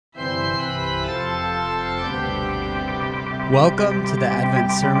Welcome to the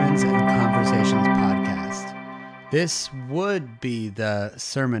Advent Sermons and Conversations podcast. This would be the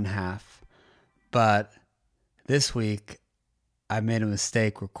sermon half, but this week I made a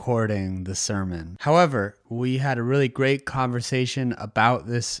mistake recording the sermon. However, we had a really great conversation about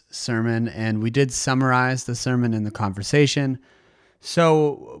this sermon, and we did summarize the sermon in the conversation.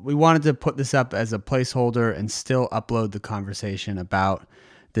 So we wanted to put this up as a placeholder and still upload the conversation about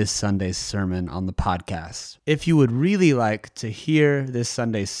this Sunday's sermon on the podcast. If you would really like to hear this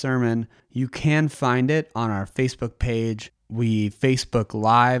Sunday's sermon, you can find it on our Facebook page. We Facebook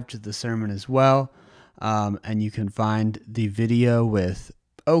lived the sermon as well, and you can find the video with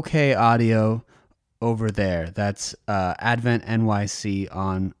OK Audio over there. That's Advent NYC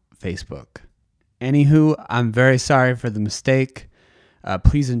on Facebook. Anywho, I'm very sorry for the mistake.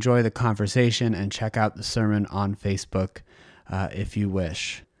 Please enjoy the conversation and check out the sermon on Facebook if you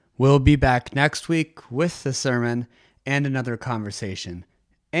wish. We'll be back next week with the sermon and another conversation.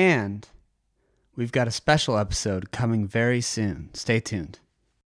 And we've got a special episode coming very soon. Stay tuned.